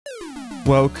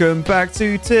Welcome back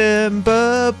to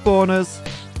Timberborners.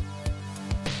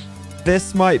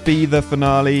 This might be the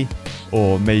finale,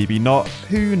 or maybe not.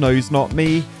 Who knows, not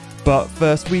me. But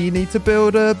first we need to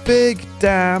build a big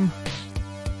dam.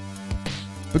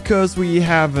 Because we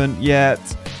haven't yet.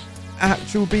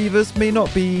 Actual beavers may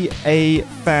not be a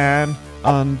fan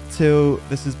until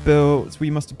this is built. We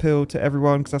must appeal to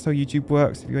everyone because that's how YouTube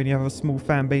works. If you only have a small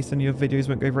fan base, then your videos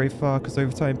won't go very far because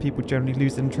over time people generally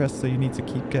lose interest, so you need to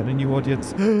keep getting a new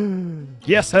audience.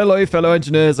 Yes, hello fellow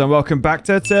engineers and welcome back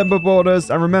to Timberborners.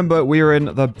 And remember, we are in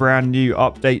the brand new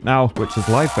update now, which is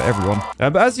live for everyone.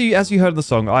 But as you heard the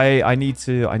song, I need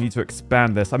to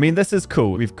expand this. I mean, this is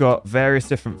cool. We've got various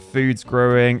different foods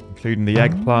growing, including the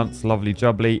eggplants, lovely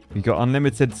jubbly. We've got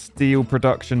unlimited steel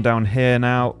production down here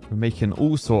now. We're making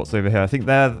all sorts over here. I think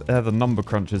they're the number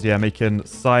crunchers. Yeah, making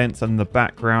science in the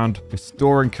background. We're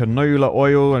storing canola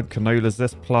oil, and canola's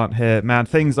this plant here. Man,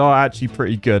 things are actually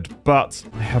pretty good, but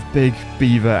I have big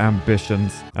beaver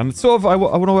ambitions. And sort of, I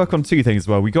want to work on two things as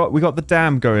well. We got the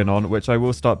dam going on, which I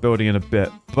will start building in a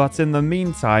bit. But in the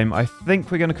meantime, I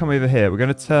think we're going to come over here. We're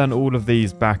going to turn all of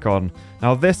these back on.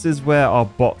 Now, this is where our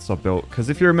bots are built. Because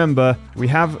if you remember, we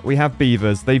have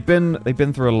beavers. They've been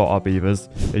through a lot, our beavers.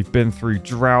 They've been through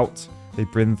drought.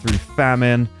 They've been through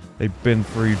famine. They've been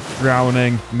through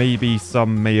drowning. Maybe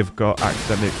some may have got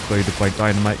accidentally exploded by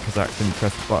dynamite because I accidentally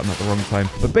pressed the button at the wrong time.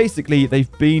 But basically,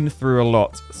 they've been through a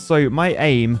lot. So my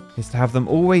aim is to have them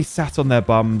always sat on their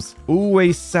bums,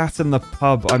 always sat in the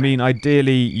pub. I mean,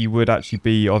 ideally, you would actually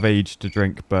be of age to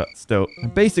drink, but still.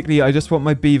 And basically, I just want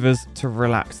my beavers to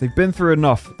relax. They've been through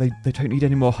enough. They don't need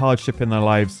any more hardship in their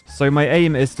lives. So my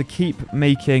aim is to keep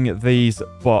making these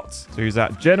bots. So who's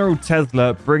that? General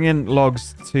Tesla bringing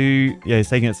logs to... Yeah, he's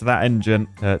taking it to that engine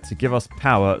to give us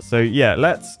power. So yeah,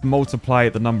 let's multiply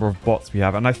the number of bots we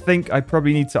have. And I think I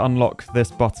probably need to unlock this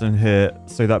button here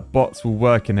so that bots will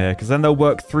work in here, because then they'll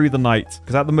work through the night.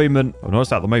 Because at the moment, well, not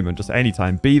just at the moment, just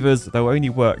anytime, beavers, they'll only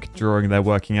work during their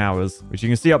working hours, which you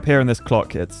can see up here in this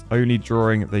clock. It's only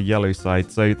during the yellow side.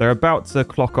 So they're about to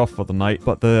clock off for the night,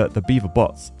 but the beaver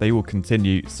bots, they will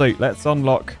continue. So let's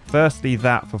unlock firstly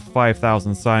that for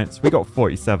 5,000 science. We got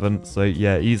 47, so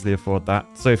yeah, easily afford that.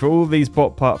 So for all these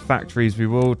bot part factories, we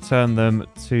will turn them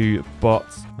to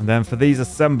bots. And then for these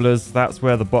assemblers, that's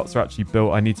where the bots are actually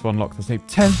built. I need to unlock the same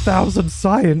 10,000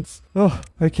 science. Oh,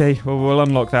 okay. Well, we'll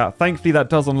unlock that. Thankfully, that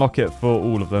does unlock it for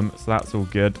all of them. So that's all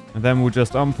good. And then we'll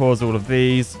just unpause all of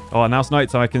these. Oh, now it's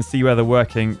nighttime. I can see where they're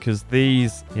working because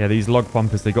these log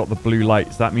pumpers, they got the blue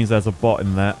lights. That means there's a bot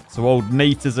in there. So old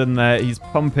Nate is in there. He's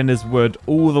pumping his wood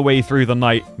all the way through the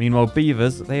night. Meanwhile,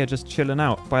 beavers, they are just chilling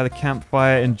out by the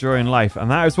campfire, enjoying life. And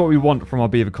that is what we want from our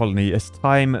beaver colony. It's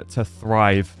time to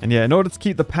thrive. And yeah, in order to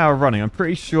keep the power running, I'm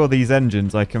pretty sure these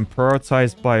engines I can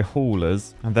prioritize by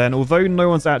haulers. And then although no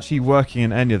one's actually working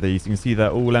in any of these, you can see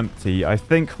they're all empty. I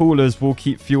think haulers will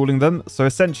keep fueling them. So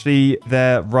essentially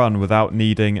they're run without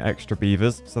needing extra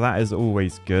beavers. So that is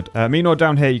always good. Meanwhile,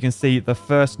 down here, you can see the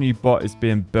first new bot is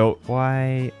being built.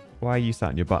 Why are you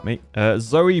sat in your butt, mate?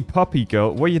 Zoe Puppy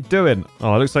Girl, what are you doing?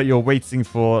 Oh, it looks like you're waiting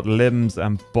for limbs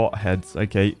and bot heads.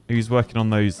 Okay, who's working on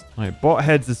those? Right, bot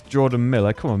heads is Jordan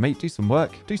Miller. Come on, mate, do some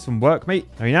work. Do some work, mate.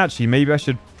 I mean, actually, maybe I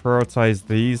should prioritize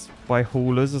these by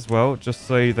haulers as well, just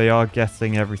so they are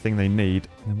getting everything they need.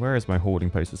 And where is my hoarding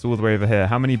post? It's all the way over here.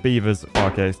 How many beavers? Oh,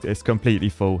 okay, it's completely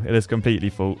full. It is completely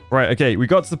full. Right, okay, we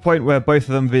got to the point where both of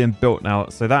them are being built now,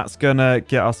 so that's gonna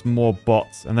get us more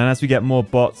bots. And then as we get more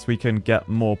bots, we can get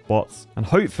more bots. And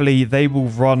hopefully they will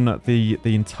run the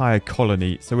entire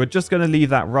colony. So we're just gonna leave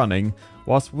that running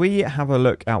whilst we have a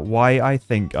look at why I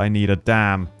think I need a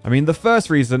dam. I mean, the first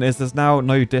reason is there's now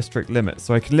no district limit,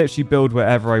 so I can literally build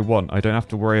wherever I want. I don't have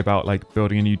to worry about like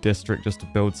building a new district just to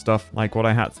build stuff, like what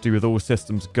I had to do with All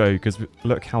Systems Go, because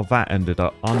look how that ended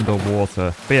up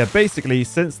underwater. But yeah, basically,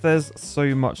 since there's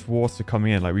so much water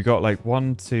coming in, like we got like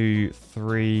 1, 2,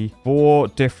 3, 4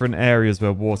 different areas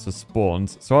where water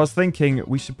spawns. So I was thinking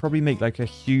we should probably make like a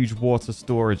huge water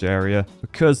storage area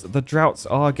because the droughts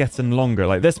are getting longer.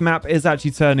 Like this map is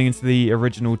actually turning into the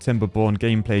original Timberborn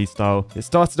gameplay style. It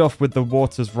started off with the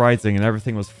waters rising and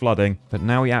everything was flooding, but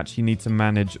now we actually need to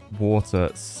manage water.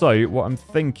 So what I'm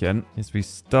thinking is we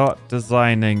start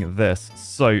designing this.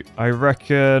 So I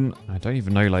reckon, I don't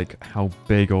even know like how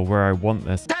big or where I want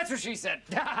this. That's what she said.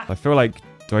 I feel like,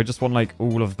 do I just want like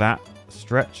all of that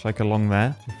stretch like along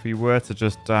there? If we were to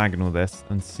just diagonal this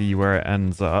and see where it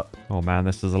ends up. Oh man,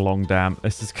 this is a long dam.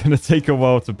 This is going to take a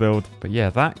while to build. But yeah,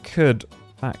 that could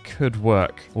That could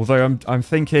work. Although I'm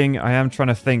thinking, I am trying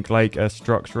to think like a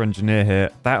structure engineer here.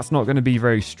 That's not going to be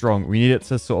very strong. We need it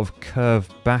to sort of curve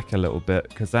back a little bit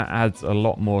because that adds a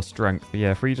lot more strength. But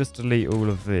yeah, if we just delete all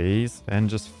of these and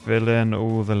just fill in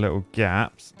all the little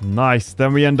gaps. Nice.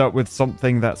 Then we end up with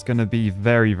something that's going to be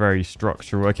very, very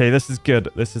structural. Okay, this is good.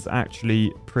 This is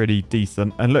actually pretty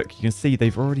decent. And look, you can see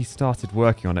they've already started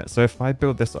working on it. So if I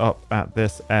build this up at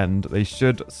this end, they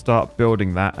should start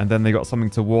building that. And then they got something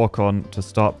to walk on to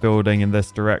start building in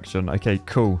this direction. Okay,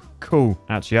 cool. Cool.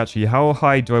 Actually, how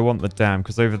high do I want the dam?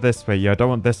 Because over this way, yeah, I don't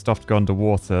want this stuff to go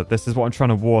underwater. This is what I'm trying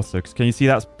to water. Because can you see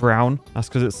that's brown? That's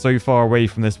because it's so far away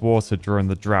from this water during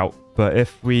the drought. But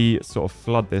if we sort of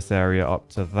flood this area up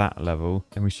to that level,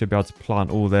 then we should be able to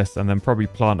plant all this and then probably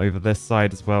plant over this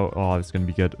side as well. Oh, this is going to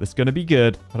be good. This is going to be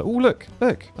good. But, oh, look.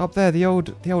 Up there, the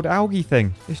old algae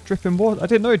thing. It's dripping water. I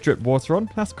didn't know it dripped water on.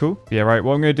 That's cool. Yeah, right.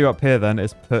 What I'm going to do up here then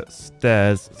is put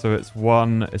stairs. So it's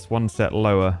one set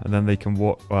lower and then they can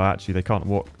walk. Well, actually, they can't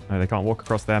walk. No, they can't walk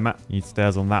across there, Matt. You need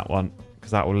stairs on that one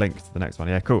because that will link to the next one.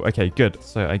 Yeah, cool. Okay, good.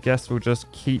 So I guess we'll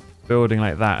just keep building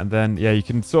like that, and then yeah, you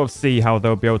can sort of see how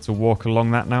they'll be able to walk along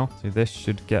that now. So this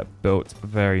should get built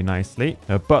very nicely,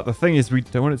 but the thing is we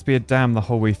don't want it to be a dam the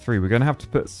whole way through. We're going to have to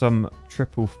put some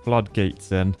triple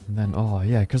floodgates in, and then oh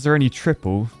yeah, because they're only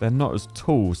triple, they're not as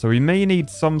tall, so we may need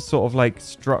some sort of like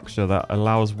structure that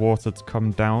allows water to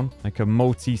come down, like a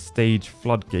multi-stage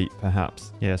floodgate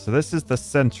perhaps. Yeah, so this is the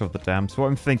center of the dam. So what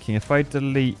I'm thinking, if I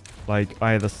delete like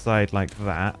either side like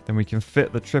that, then we can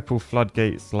fit the triple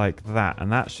floodgates like that, and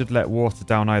that should let water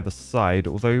down either side.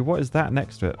 Although, what is that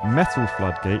next to it? Metal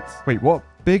floodgates. Wait, what?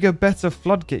 Bigger, better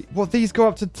floodgate. What, these go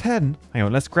up to 10? Hang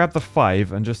on, let's grab the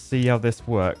 5 and just see how this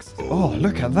works. Oh,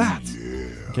 look at that.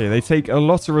 Okay, they take a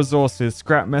lot of resources,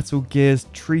 scrap metal gears,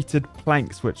 treated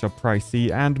planks, which are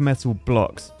pricey, and metal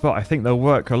blocks. But I think they'll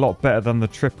work a lot better than the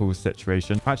triple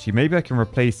situation. Actually, maybe I can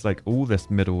replace like all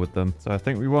this middle with them. So I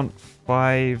think we want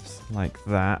 5s like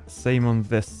that. Same on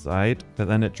this side, but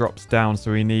then it drops down.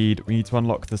 So we need to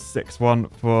unlock the 6th one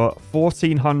for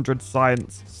 1400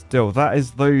 science. Still, that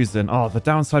is those in. Oh, the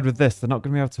downside with this, they're not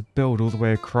going to be able to build all the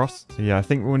way across. So yeah, I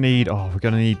think we'll need, we're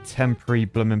going to need temporary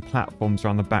blooming platforms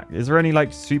around the back. Is there any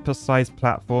like super-sized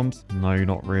platforms? No,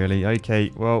 not really.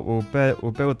 Okay, well,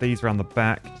 we'll build these around the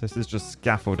back. This is just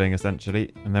scaffolding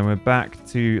essentially. And then we're back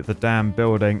to the dam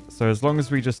building. So as long as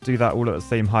we just do that all at the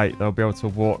same height, they'll be able to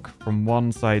walk from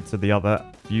one side to the other.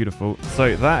 Beautiful.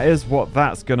 So that is what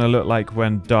that's going to look like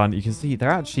when done. You can see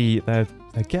they're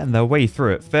getting their way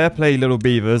through it. Fair play, little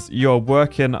beavers. You're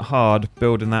working hard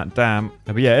building that dam.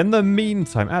 But yeah, in the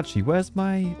meantime, actually, where's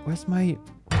my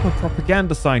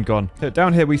propaganda sign gone?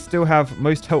 Down here, we still have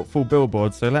most helpful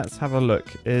billboards. So let's have a look.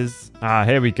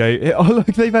 Here we go. Oh, look,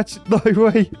 they've actually, no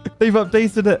way. They've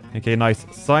updated it. Okay, nice.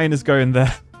 Sign is going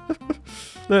there.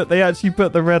 Look, they actually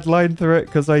put the red line through it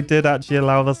because I did actually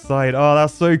allow the sign. Oh,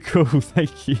 that's so cool.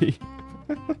 Thank you.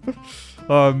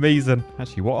 Oh, amazing.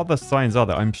 Actually, what other signs are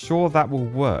there? I'm sure that will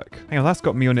work. Hang on, that's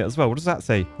got me on it as well. What does that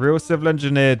say? Real civil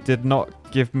engineer did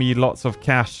not give me lots of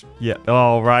cash yet.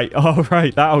 Oh, right. Oh,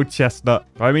 right. That old chestnut.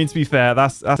 I mean, to be fair,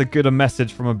 that's as good a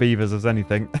message from a beavers as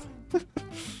anything.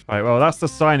 Right, well, that's the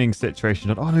signing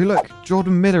situation. Oh, no, look.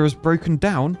 Jordan Miller has broken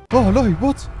down. Oh, no.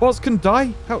 What? Bots can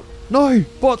die? How? No,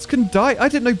 bots can die. I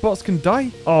didn't know bots can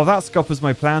die. Oh, that scuppers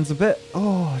my plans a bit.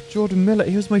 Oh, Jordan Miller,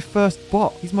 he was my first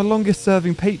bot. He's my longest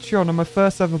serving Patreon and my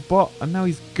first ever bot. And now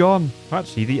he's gone.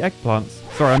 Actually, the eggplants.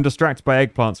 Sorry, I'm distracted by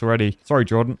eggplants already. Sorry,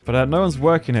 Jordan. But no one's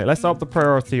working it. Let's up the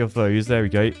priority of those. There we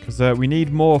go. Because we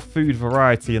need more food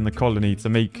variety in the colony to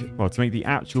make the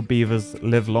actual beavers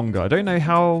live longer. I don't know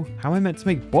how am I meant to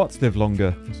make bots live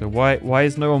longer? So why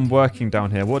is no one working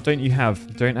down here? What don't you have?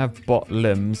 You don't have bot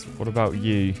limbs. What about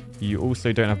you? You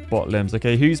also don't have bot limbs.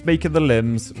 Okay, who's making the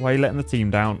limbs? Why are you letting the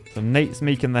team down? So Nate's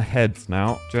making the heads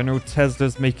now. General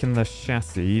Tesla's making the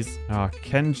chassis.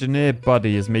 Kengineer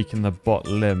Buddy is making the bot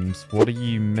limbs. What are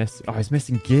you missing? Oh, he's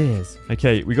missing gears.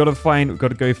 Okay, we've got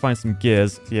to go find some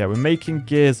gears. So yeah, we're making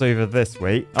gears over this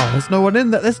way. Oh, there's no one in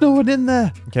there. There's no one in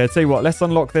there. Okay, I'll tell you what. Let's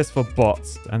unlock this for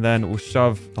bots. And then we'll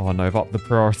shove... Oh, no, I've upped the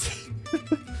priority.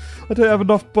 I don't have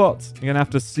enough bots. I'm going to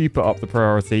have to super up the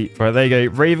priority. Right, there you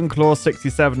go. Ravenclaw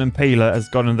 67 Impaler has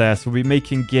gone in there. So we'll be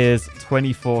making gears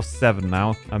 24/7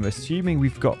 now. I'm assuming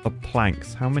we've got the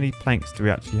planks. How many planks do we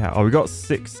actually have? Oh, we got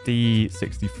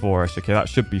 64-ish. Okay, that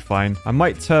should be fine. I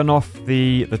might turn off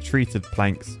the treated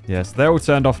planks. Yes, they're all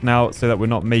turned off now so that we're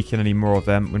not making any more of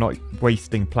them. We're not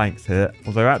wasting planks here.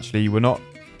 Although actually, we're not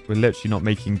we're literally not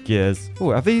making gears.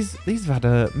 Oh, have these have had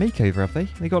a makeover, have they?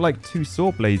 They got like 2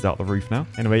 saw blades out the roof now.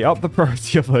 Anyway, up the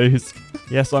priority of those.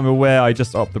 Yes, I'm aware I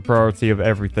just upped the priority of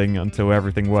everything until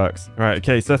everything works. All right,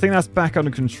 okay, so I think that's back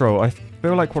under control. I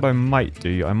feel like what I might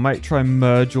do, I might try and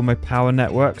merge all my power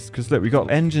networks, because look, we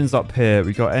got engines up here,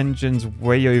 we got engines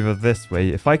way over this way.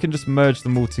 If I can just merge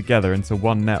them all together into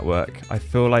one network, I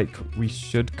feel like we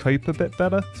should cope a bit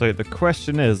better. So the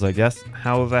question is, I guess,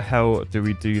 how the hell do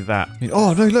we do that? I mean,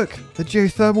 oh no, look, the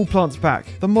geothermal plant's back.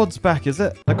 The mod's back, is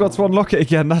it? I got to unlock it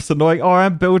again. That's annoying. Oh, I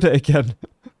am build it again.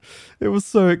 It was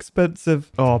so expensive.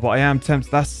 Oh, but I am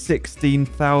tempted. That's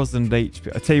 16,000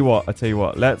 HP. I tell you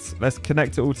what. Let's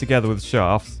connect it all together with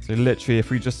shafts. So literally,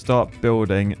 if we just start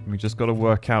building, we just got to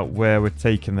work out where we're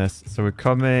taking this. So we're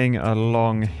coming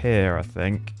along here, I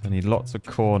think. I need lots of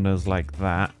corners like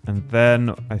that. And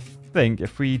then I think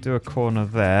if we do a corner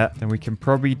there, then we can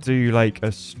probably do like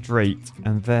a straight.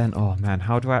 And then, oh man,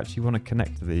 how do I actually want to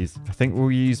connect to these? I think we'll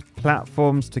use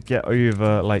platforms to get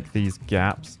over like these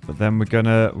gaps, but then we're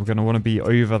gonna want to be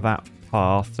over that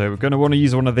path. So we're going to want to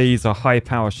use one of these, a high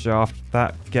power shaft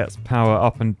that gets power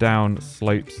up and down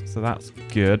slopes. So that's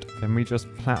good. Then we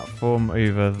just platform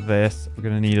over this. We're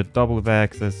going to need a double there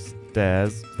because there's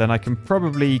stairs. Then I can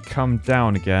probably come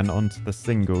down again onto the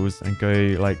singles and go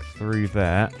like through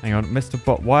there. Hang on, Mr.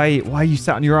 Bot, why are you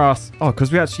sat on your ass? Oh,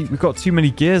 because we've got too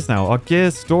many gears now. Our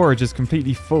gear storage is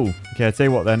completely full. Okay, I'll tell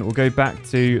you what then. We'll go back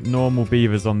to normal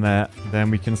beavers on there. Then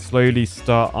we can slowly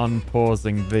start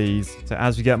unpausing these. So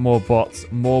as we get more bots,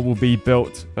 more will be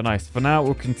built. But nice. For now,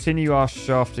 we'll continue our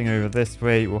shafting over this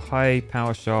way. We'll high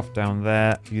power shaft down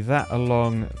there. Do that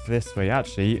along this way.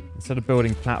 Actually, instead of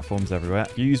building platforms everywhere,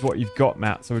 use what you've got,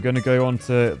 Matt. So we're going to go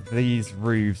onto these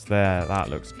roofs there. That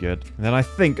looks good. And then I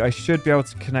think I should be able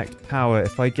to connect power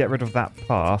if I get rid of that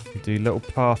path. Do a little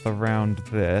path around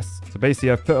this. So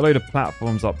basically, I've put a load of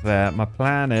platforms up there. My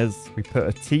plan is we put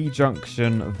a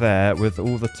T-junction there with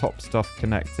all the top stuff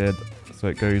connected. So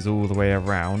it goes all the way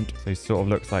around. So it sort of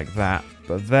looks like that.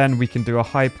 But then we can do a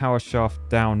high power shaft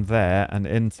down there and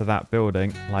into that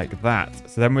building like that.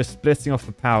 So then we're splitting off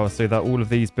the power so that all of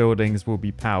these buildings will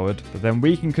be powered. But then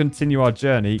we can continue our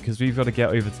journey because we've got to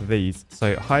get over to these.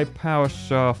 So high power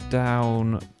shaft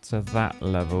down to that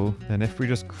level. Then if we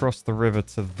just cross the river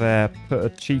to there, put a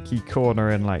cheeky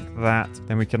corner in like that.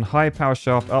 Then we can high power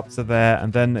shaft up to there.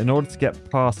 And then in order to get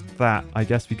past that, I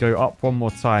guess we go up one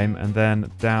more time and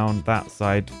then down that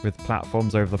side with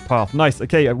platforms over the path. Nice.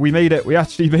 Okay, we made it. We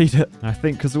actually made it. I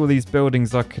think because all these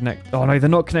buildings are connected. Oh no, they're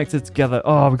not connected together.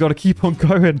 Oh, we've got to keep on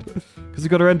going because we've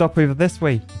got to end up over this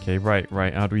way. Okay, right.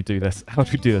 How do we do this?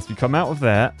 We come out of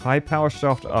there, high power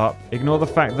shaft up, ignore the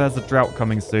fact there's a drought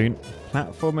coming soon.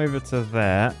 Platform over to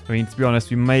there. I mean, to be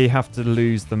honest, we may have to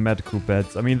lose the medical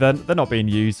beds. I mean, they're not being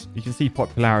used. You can see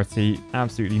popularity,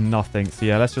 absolutely nothing. So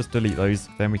yeah, let's just delete those.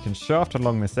 Then we can shaft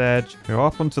along this edge, go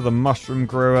up onto the mushroom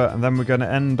grower, and then we're going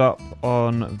to end up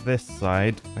on this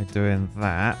side by doing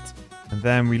that. And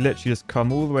then we literally just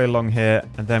come all the way along here,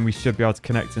 and then we should be able to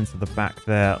connect into the back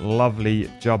there. Lovely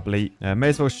jubbly. May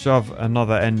as well shove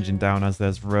another engine down as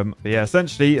there's room. But yeah,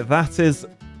 essentially, that is...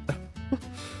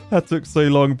 That took so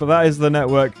long, but that is the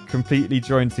network completely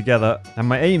joined together. And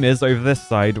my aim is, over this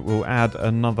side, we'll add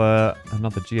another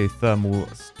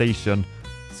geothermal station.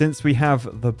 Since we have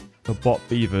the bot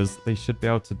beavers, they should be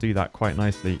able to do that quite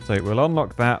nicely. So we'll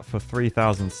unlock that for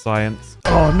 3,000 science.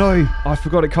 Oh no, I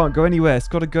forgot it can't go anywhere. It's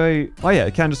got to go. Oh yeah,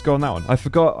 it can just go on that one. I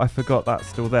forgot that's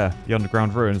still there. The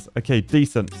underground ruins. Okay,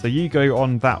 decent. So you go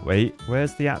on that way.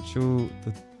 Where's the actual...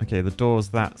 Okay, the door's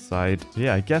that side. So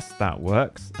yeah, I guess that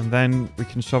works. And then we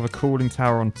can shove a cooling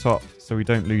tower on top so we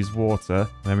don't lose water.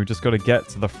 And then we've just got to get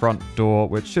to the front door,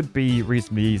 which should be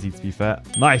reasonably easy, to be fair.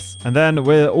 Nice. And then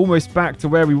we're almost back to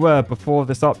where we were before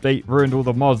this update ruined all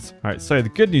the mods. All right, so the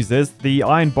good news is the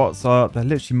iron bots they're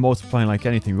literally multiplying like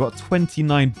anything. We've got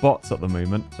 29 bots at the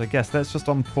moment. So I guess let's just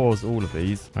unpause all of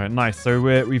these. All right, nice. So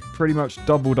we've pretty much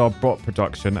doubled our bot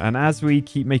production. And as we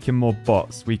keep making more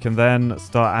bots, we can then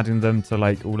start adding them to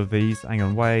like all of these. Hang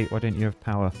on, why don't you have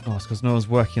power? Oh, it's because no one's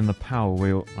working the power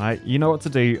wheel. All right, you know what to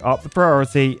do. Up the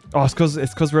priority. Oh, it's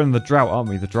because we're in the drought, aren't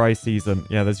we? The dry season.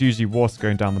 Yeah, there's usually water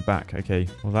going down the back. Okay,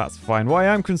 well that's fine. What I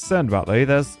am concerned about though,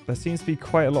 there seems to be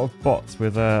quite a lot of bots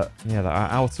with that are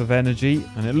out of energy,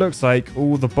 and it looks like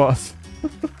all the bots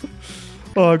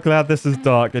Oh, glad this is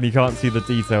dark and you can't see the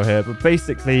detail here. But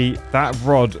basically, that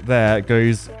rod there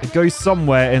goes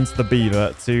somewhere into the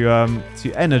beaver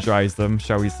to energize them,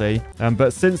 shall we say.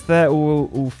 But since they're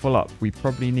all full up, we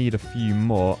probably need a few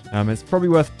more. It's probably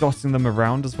worth dotting them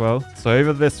around as well. So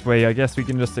over this way, I guess we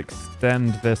can just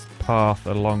extend this path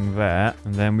along there.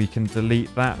 And then we can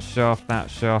delete that shaft,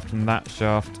 and that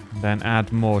shaft. Then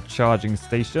add more charging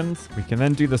stations. We can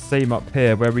then do the same up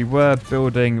here where we were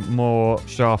building more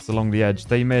shafts along the edge.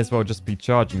 They may as well just be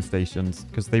charging stations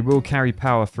because they will carry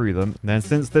power through them. And then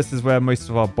since this is where most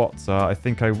of our bots are, I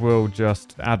think I will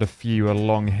just add a few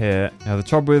along here. Now the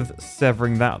trouble with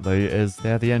severing that though is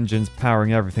the engine's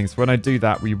powering everything. So when I do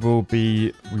that, we will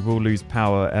lose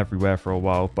power everywhere for a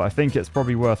while. But I think it's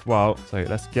probably worthwhile. So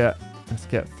let's get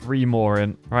 3 more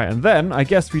in. Right, and then I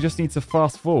guess we just need to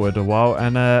fast forward a while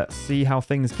and see how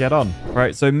things get on.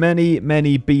 Right, so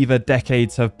many beaver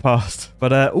decades have passed.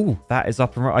 But, oh, that is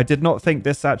up and right. I did not think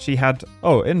this actually had...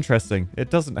 Oh, interesting. It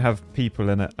doesn't have people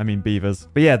in it. I mean, beavers.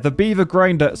 But yeah, the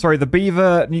the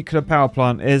beaver nuclear power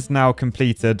plant is now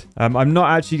completed. I'm not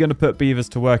actually going to put beavers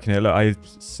to work in it. Look, I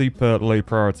super low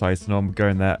prioritized, so I'm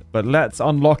going there. But let's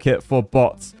unlock it for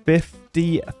bots.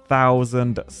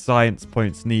 50,000 science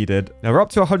points needed. Now we're up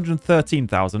to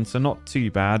 113,000, so not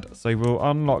too bad. So we'll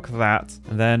unlock that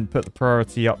and then put the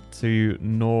priority up to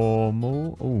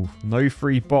normal. Oh, no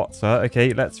free bots, huh?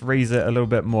 Okay, let's raise it a little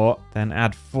bit more. Then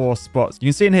add 4 spots. You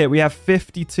can see in here we have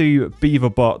 52 beaver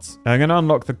bots. I'm going to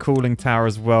unlock the cooling tower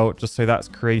as well, just so that's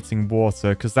creating water,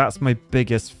 because that's my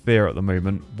biggest fear at the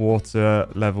moment. Water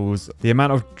levels. The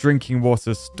amount of drinking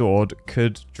water stored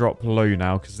could drop low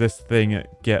now, because this thing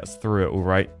gets through it all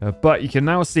right. But you can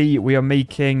now see we're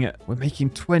making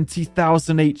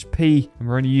 20,000 HP and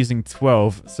we're only using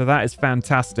 12. So that is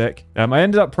fantastic. I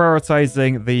ended up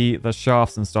prioritizing the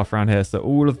shafts and stuff around here. So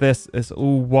all of this is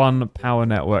all one power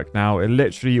network now. It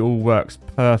literally all works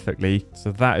perfectly.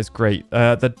 So that is great.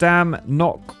 The dam,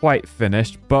 not quite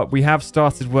finished, but we have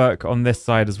started work on this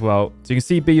side as well. So you can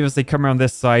see beavers, they come around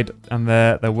this side and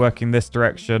they're working this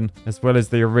direction as well as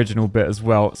the original bit as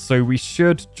well. So we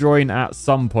should join at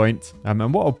some point.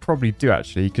 And what I'll probably do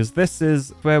actually, because this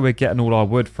is where we're getting all our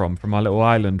wood from our little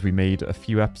island we made a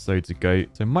few episodes ago.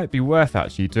 So it might be worth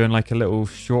actually doing like a little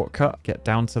shortcut, get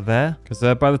down to there. Because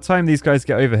by the time these guys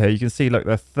get over here, you can see, look,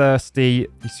 they're thirsty.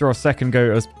 You saw a second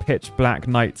ago, it was pitch black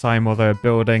nighttime while they were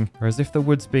building. Whereas if the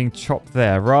wood's being chopped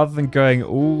there, rather than going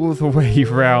all the way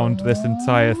around this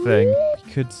entire thing,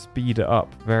 you could speed it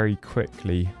up very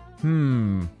quickly.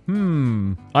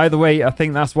 Either way, I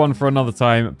think that's one for another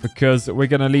time because we're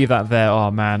going to leave that there.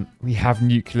 Oh, man, we have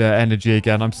nuclear energy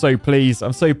again. I'm so pleased.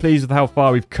 I'm so pleased with how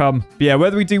far we've come. But yeah,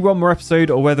 whether we do one more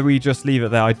episode or whether we just leave it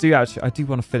there, I do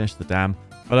want to finish the dam.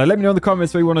 But let me know in the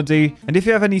comments what you want to do. And if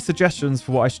you have any suggestions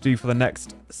for what I should do for the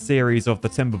next series of the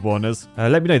Timberborners,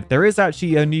 let me know. There is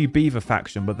actually a new beaver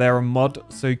faction, but they're a mod,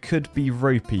 so could be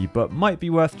ropey, but might be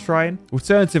worth trying.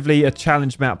 Alternatively, a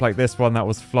challenge map like this one that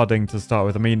was flooding to start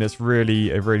with. I mean, it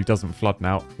really doesn't flood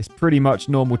now. It's pretty much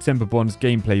normal Timberborners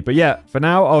gameplay. But yeah, for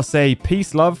now, I'll say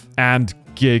peace, love, and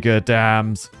Giga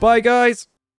Dams. Bye, guys.